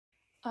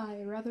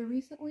I rather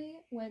recently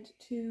went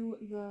to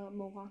the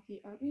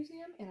Milwaukee Art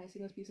Museum and I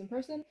seen this piece in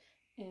person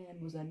and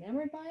was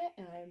enamored by it,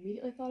 and I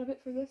immediately thought of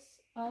it for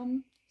this.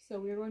 So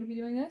we are going to be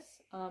doing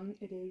this.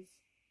 It is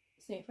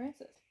St.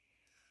 Francis.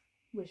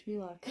 Wish me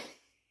luck.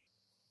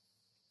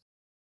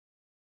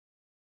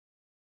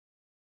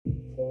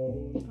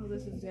 Oh,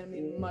 this is gonna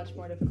be much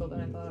more difficult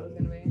than I thought it was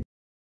gonna be.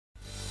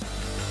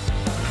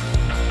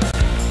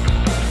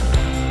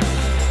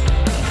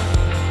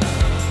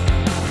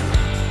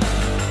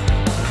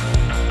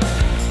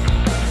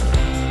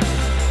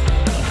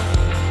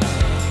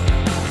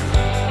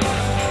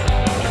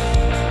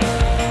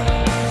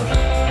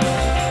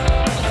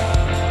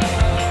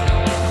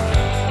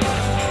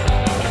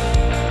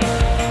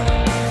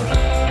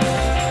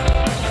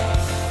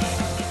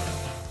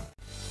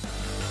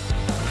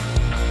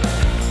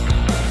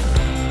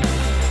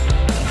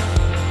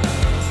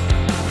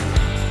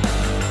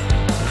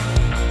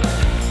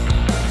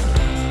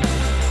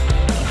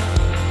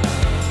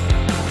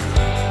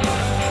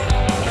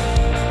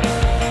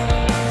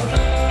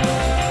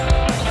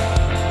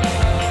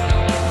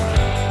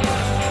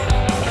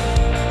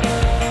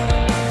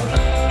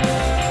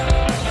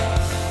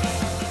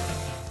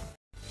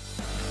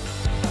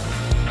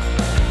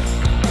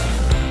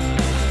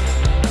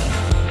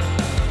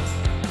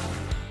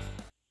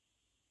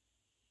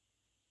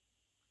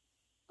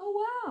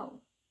 Oh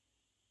wow!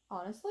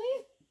 Honestly?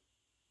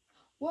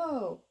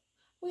 Whoa!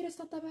 Wait, it's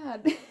not that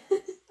bad.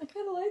 I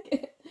kind of like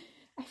it.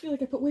 I feel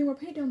like I put way more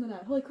paint down than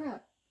that. Holy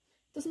crap.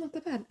 Doesn't look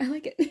that bad. I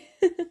like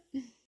it.